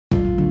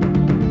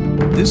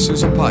This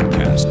is a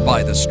podcast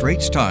by The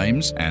Straits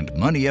Times and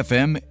Money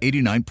FM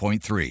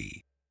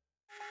 89.3.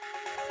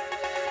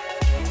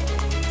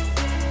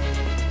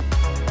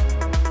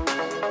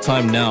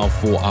 Time now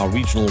for our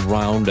regional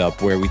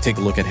roundup, where we take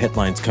a look at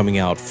headlines coming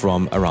out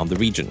from around the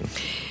region.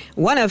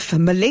 One of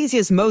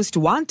Malaysia's most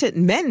wanted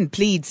men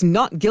pleads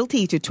not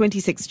guilty to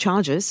 26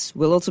 charges.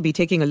 We'll also be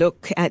taking a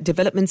look at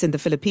developments in the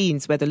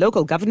Philippines, where the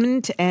local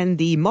government and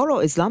the Moro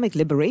Islamic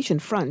Liberation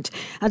Front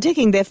are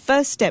taking their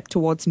first step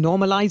towards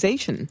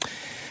normalization.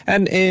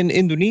 And in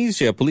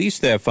Indonesia, police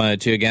there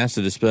fired tear gas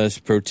to disperse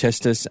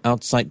protesters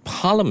outside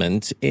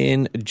Parliament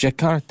in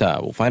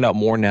Jakarta. We'll find out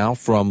more now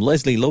from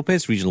Leslie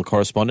Lopez, regional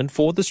correspondent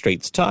for The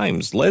Straits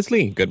Times.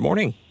 Leslie, good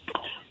morning.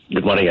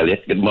 Good morning,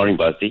 Elliot. Good morning,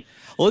 Bharti.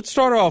 Let's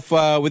start off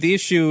with the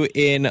issue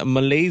in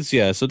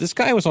Malaysia. So this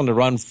guy was on the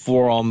run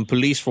from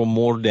police for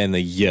more than a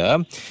year.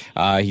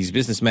 He's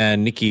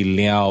businessman Nicky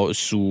Liao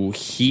Su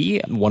Hee,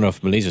 one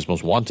of Malaysia's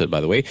most wanted, by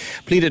the way,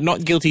 pleaded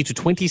not guilty to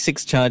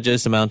 26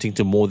 charges amounting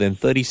to more than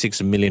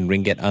 36 million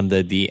ringgit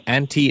under the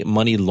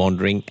Anti-Money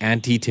Laundering,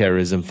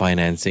 Anti-Terrorism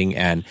Financing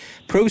and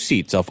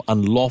Proceeds of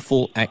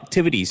Unlawful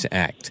Activities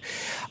Act.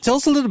 Tell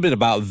us a little bit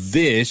about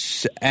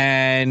this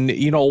and,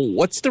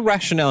 what's the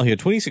rationale here?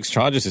 26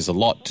 charges is a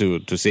lot to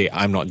say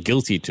I'm not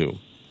guilty to.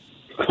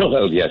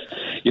 Well, yes.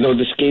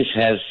 This case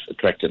has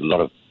attracted a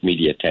lot of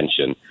media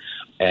attention,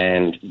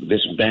 and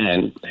this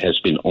man has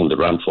been on the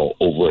run for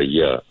over a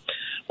year.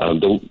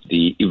 Though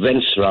the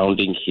events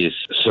surrounding his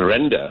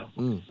surrender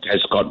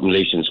has got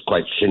Malaysians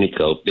quite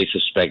cynical. They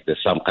suspect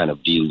there's some kind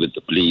of deal with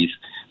the police,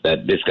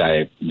 that this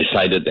guy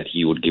decided that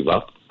he would give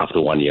up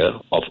after 1 year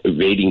of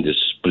evading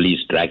this police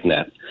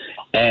dragnet.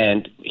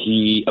 And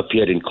he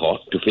appeared in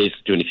court to face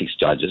 26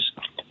 charges,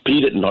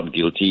 pleaded not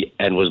guilty,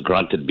 and was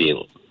granted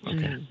bail.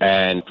 Okay.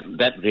 And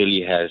that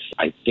really has,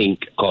 I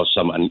think, caused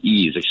some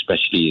unease,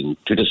 especially in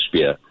Twitter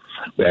sphere,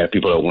 where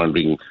people are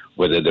wondering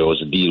whether there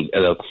was a deal.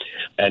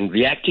 And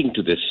reacting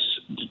to this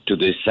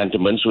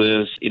sentiments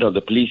was,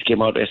 the police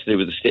came out yesterday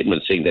with a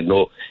statement saying that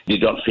no, they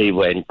did not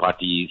favor any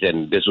parties,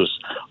 and this was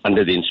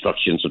under the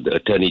instructions of the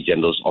Attorney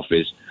General's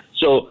office.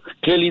 So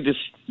clearly this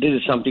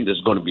is something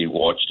that's going to be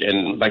watched.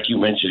 And like you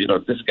mentioned,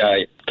 this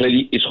guy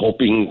clearly is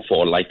hoping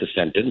for a lighter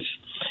sentence,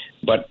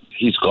 but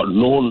he's got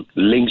known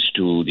links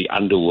to the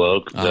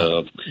underworld,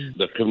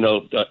 the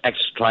criminal, the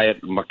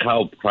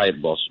Macau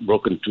triad boss,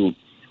 Broken Tooth,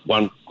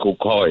 Wan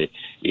Kokoi,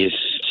 is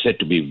said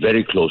to be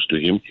very close to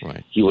him.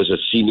 Right. He was a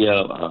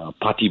senior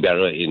party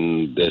bearer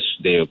in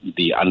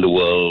the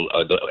underworld,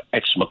 the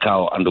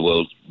ex-Macau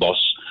underworld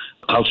boss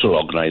cultural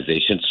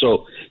organization.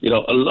 So,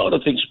 a lot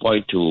of things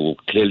point to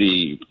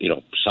clearly,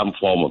 some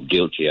form of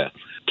guilt here.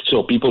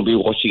 So people will be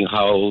watching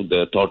how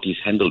the authorities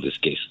handle this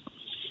case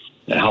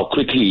and how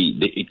quickly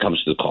it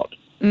comes to the court.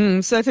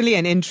 Certainly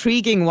an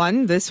intriguing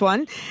one, this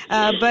one.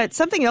 But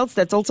something else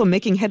that's also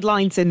making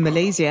headlines in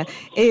Malaysia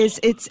is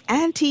its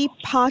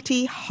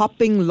anti-party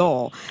hopping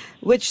law,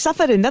 which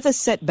suffered another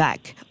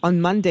setback on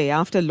Monday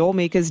after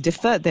lawmakers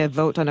deferred their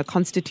vote on a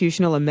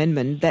constitutional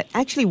amendment that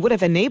actually would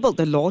have enabled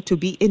the law to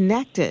be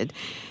enacted.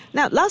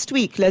 Now, last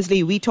week,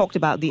 Leslie, we talked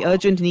about the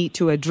urgent need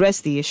to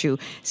address the issue,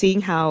 seeing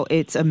how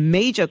it's a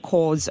major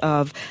cause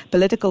of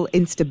political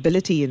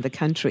instability in the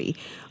country.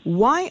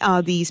 Why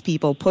are these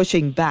people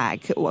pushing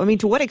back? I mean,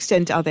 to what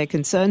extent are their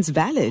concerns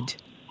valid?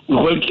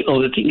 Well,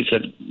 the thing is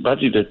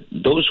that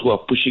those who are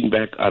pushing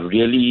back are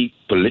really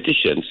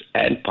politicians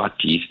and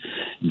parties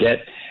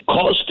that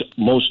caused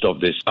most of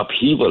this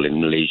upheaval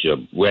in Malaysia,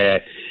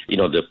 where,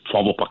 the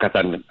former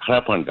Pakatan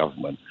Harapan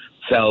government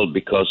fell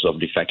because of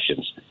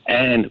defections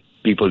and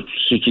people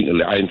switching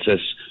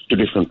alliances to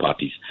different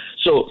parties.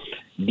 So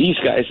these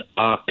guys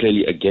are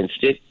clearly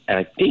against it. And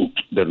I think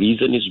the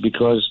reason is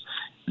because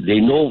they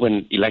know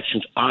when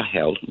elections are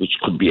held, which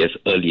could be as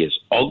early as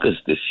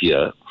August this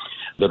year,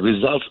 the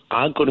results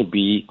are going to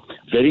be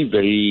very,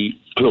 very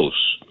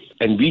close.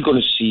 And we're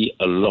going to see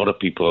a lot of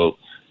people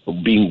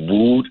being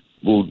wooed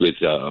with,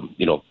 a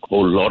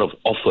whole lot of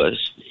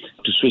offers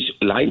to switch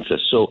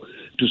alliances. So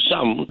to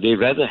some, they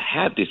rather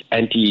have this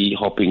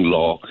anti-hopping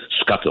law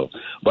scuttle.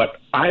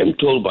 But I am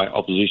told by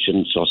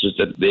opposition sources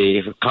that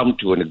they have come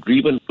to an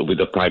agreement with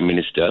the Prime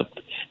Minister,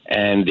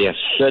 and they are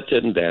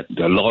certain that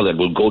the law that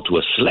will go to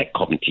a select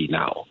committee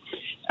now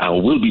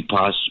will be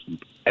passed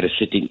at a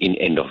sitting in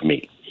end of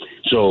May.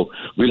 So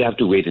we'll have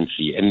to wait and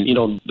see. And,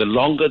 the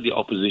longer the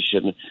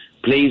opposition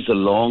plays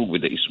along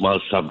with the Ismail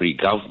Sabri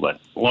government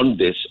on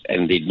this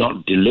and they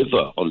not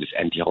deliver on this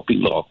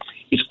anti-hopping law,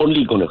 it's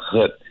only going to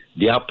hurt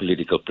their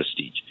political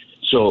prestige.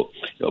 So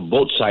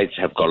both sides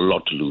have got a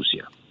lot to lose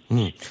here.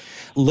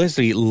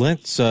 Leslie,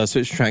 let's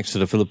switch tracks to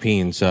the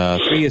Philippines. 3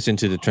 years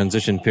into the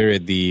transition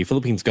period, the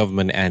Philippines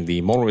government and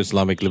the Moro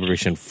Islamic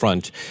Liberation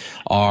Front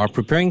are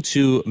preparing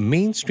to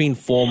mainstream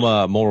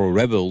former Moro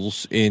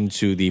rebels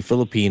into the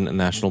Philippine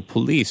National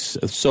Police.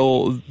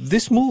 So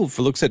this move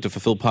looks set to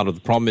fulfill part of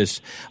the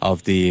promise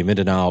of the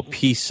Mindanao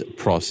peace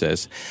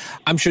process.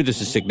 I'm sure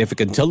this is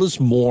significant. Tell us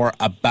more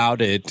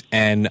about it.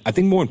 And I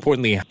think more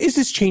importantly, is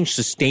this change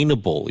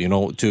sustainable,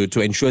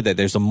 to ensure that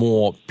there's a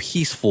more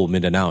peaceful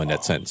Mindanao in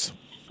that sense?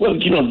 Well,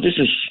 this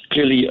is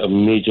clearly a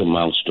major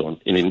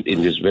milestone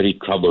in this very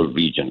troubled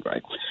region,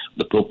 right?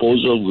 The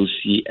proposal will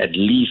see at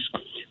least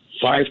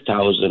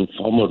 5,000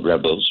 former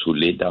rebels who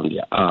laid down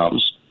their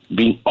arms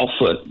being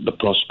offered the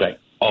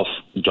prospect of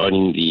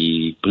joining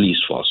the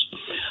police force.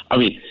 I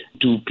mean,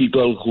 to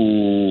people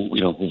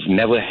who've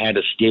never had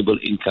a stable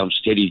income,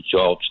 steady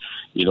jobs,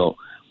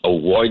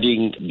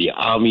 avoiding the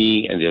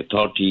army and the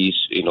authorities,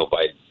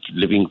 by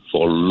living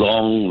for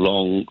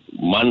long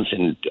months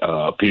and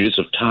periods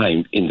of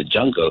time in the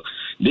jungle,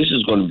 this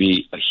is going to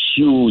be a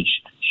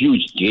huge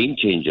game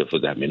changer for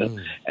them,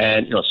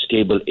 and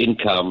stable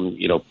income,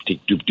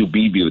 to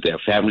be with their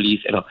families,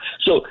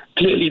 So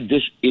clearly,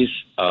 this is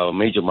a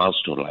major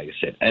milestone, like I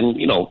said, and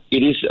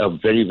it is a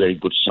very, very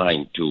good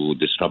sign to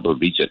this troubled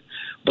region.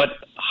 But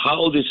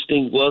how this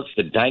thing works,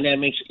 the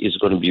dynamics is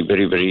going to be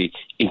very, very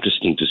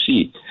interesting to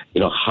see.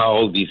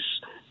 How these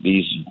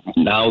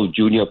now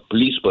junior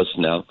police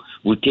personnel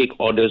will take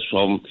orders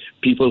from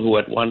people who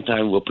at one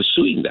time were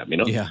pursuing them,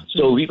 Yeah.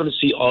 So we're going to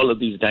see all of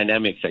these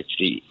dynamics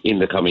actually in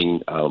the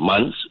coming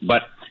months.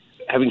 But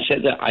having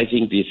said that, I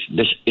think this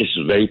is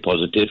very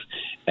positive,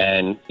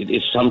 and it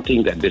is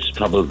something that this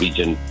troubled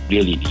region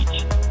really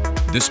needs.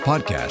 This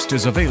podcast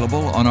is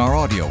available on our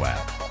audio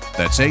app.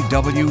 That's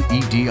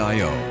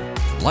AWEDIO.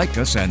 Like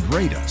us and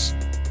rate us.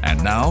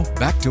 And now,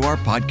 back to our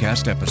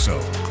podcast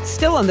episode.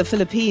 Still on the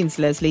Philippines,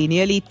 Leslie,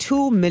 nearly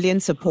 2 million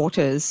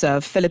supporters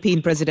of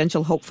Philippine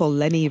presidential hopeful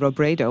Leni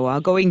Robredo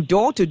are going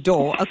door to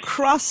door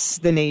across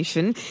the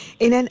nation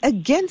in an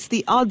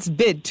against-the-odds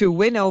bid to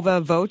win over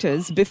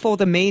voters before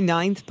the May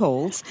 9th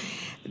polls.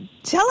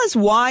 Tell us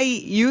why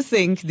you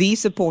think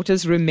these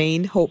supporters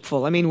remain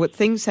hopeful. I mean, would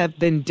things have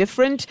been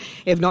different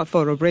if not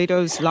for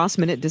Robredo's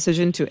last-minute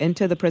decision to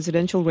enter the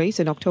presidential race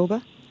in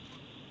October?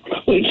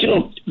 Well,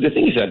 the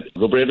thing is that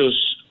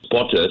Robredo's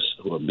supporters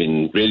who have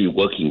been really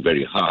working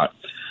very hard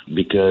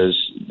because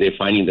they're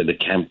finding that the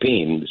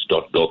campaign, this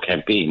door-to-door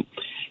campaign,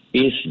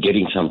 is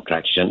getting some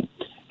traction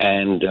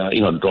and,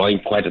 drawing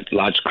quite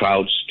large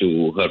crowds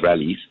to her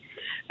rallies.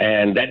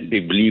 And that they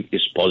believe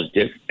is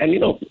positive. And,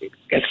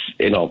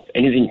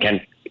 anything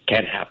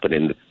can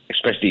happen,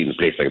 especially in a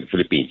place like the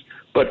Philippines.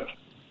 But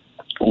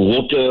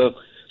voter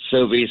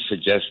surveys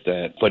suggest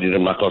that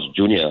Ferdinand Marcos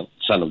Jr.,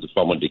 son of the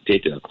former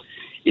dictator,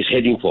 is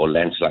heading for a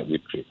landslide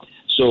victory.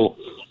 So,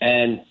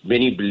 and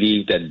many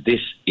believe that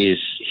this is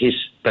his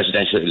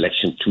presidential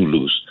election to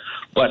lose.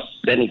 But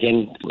then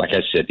again, like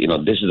I said,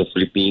 this is the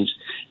Philippines,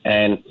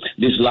 and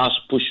this last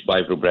push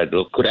by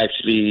Robredo could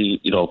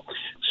actually,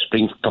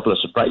 spring a couple of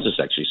surprises,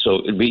 actually. So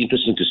it'll be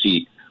interesting to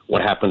see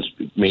what happens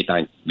May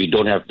 9th. We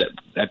don't have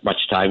that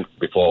much time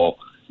before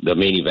the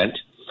main event.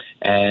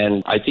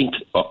 And I think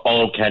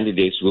all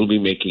candidates will be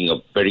making a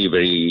very,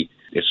 very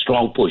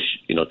strong push,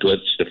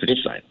 towards the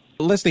finish line.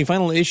 Leslie,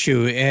 final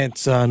issue.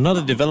 It's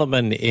another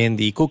development in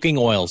the cooking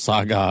oil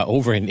saga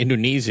over in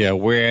Indonesia,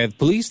 where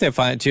police have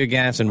fired tear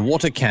gas and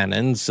water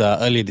cannons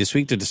earlier this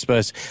week to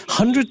disperse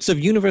hundreds of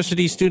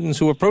university students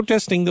who were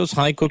protesting those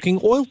high cooking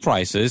oil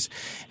prices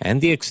and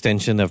the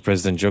extension of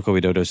President Joko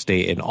Widodo's stay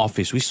in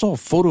office. We saw a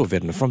photo of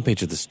it on the front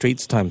page of the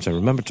Straits Times. I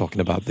remember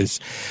talking about this.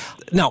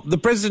 Now, the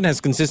president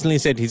has consistently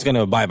said he's going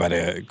to abide by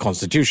the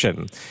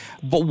Constitution.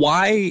 But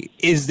why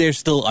is there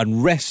still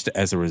unrest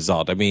as a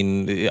result? I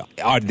mean,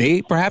 are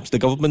they perhaps the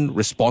government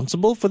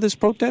responsible for this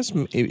protest?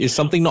 Is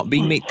something not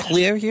being made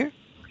clear here?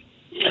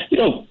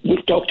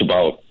 We've talked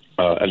about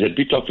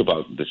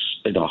this,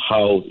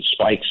 how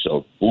spikes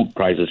of food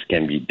prices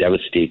can be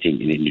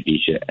devastating in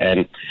Indonesia.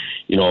 And,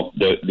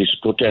 this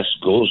protest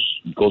goes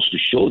to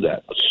show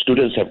that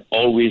students have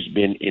always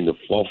been in the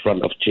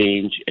forefront of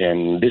change.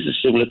 And this is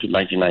similar to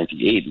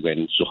 1998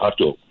 when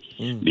Suharto,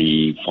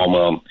 the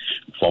former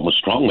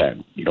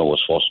strongman,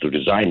 was forced to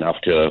resign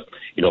after,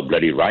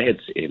 bloody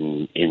riots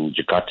in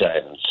Jakarta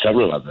and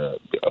several other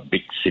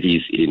big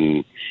cities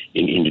in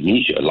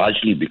Indonesia,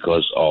 largely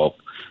because of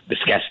the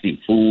scarcity of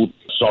food,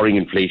 soaring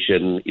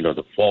inflation,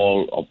 the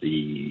fall of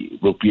the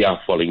rupiah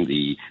following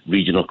the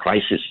regional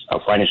crisis,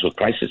 financial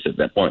crisis at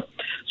that point.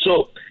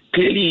 So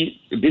clearly,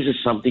 this is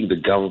something the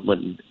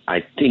government,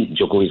 I think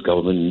Jokowi's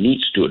government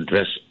needs to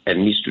address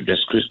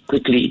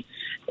quickly,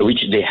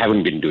 which they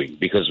haven't been doing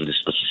because of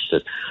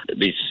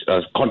these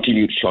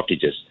continued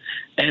shortages.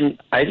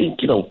 And I think,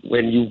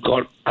 when you've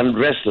got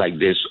unrest like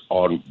this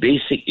on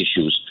basic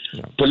issues,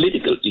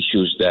 political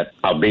issues that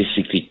are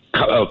basically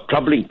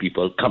troubling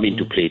people come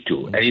into play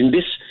too. And in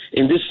this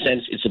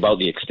sense, it's about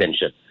the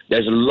extension.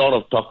 There's a lot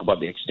of talk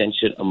about the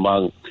extension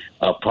among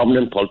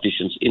prominent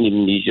politicians in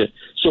Indonesia.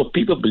 So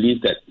people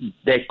believe that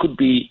there could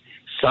be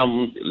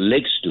some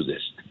legs to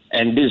this.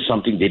 And this is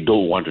something they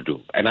don't want to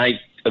do. And I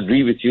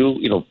agree with you,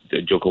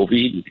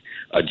 Jokowi,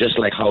 just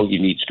like how he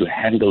needs to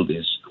handle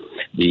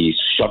the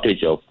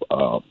shortage of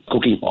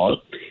cooking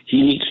oil,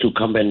 he needs to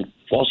come and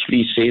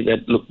forcefully say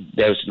that, look,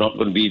 there's not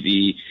going to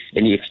be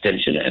any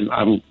extension, and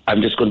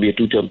I'm just going to be a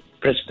two-term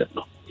president.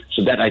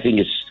 So that, I think,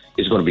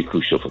 is going to be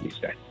crucial for these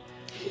guys.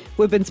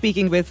 We've been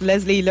speaking with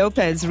Leslie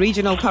Lopez,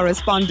 regional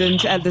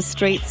correspondent at the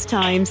Straits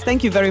Times.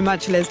 Thank you very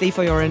much, Leslie,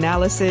 for your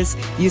analysis.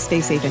 You stay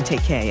safe and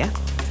take care, yeah?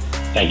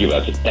 Thank you,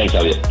 Elliot. Thanks,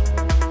 Elliot.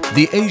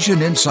 The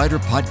Asian Insider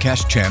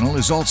Podcast channel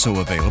is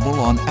also available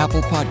on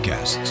Apple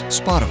Podcasts,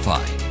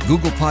 Spotify,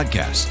 Google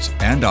Podcasts,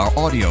 and our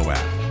audio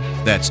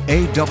app. That's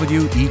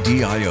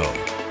AWEDIO.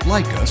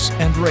 Like us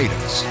and rate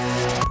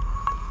us.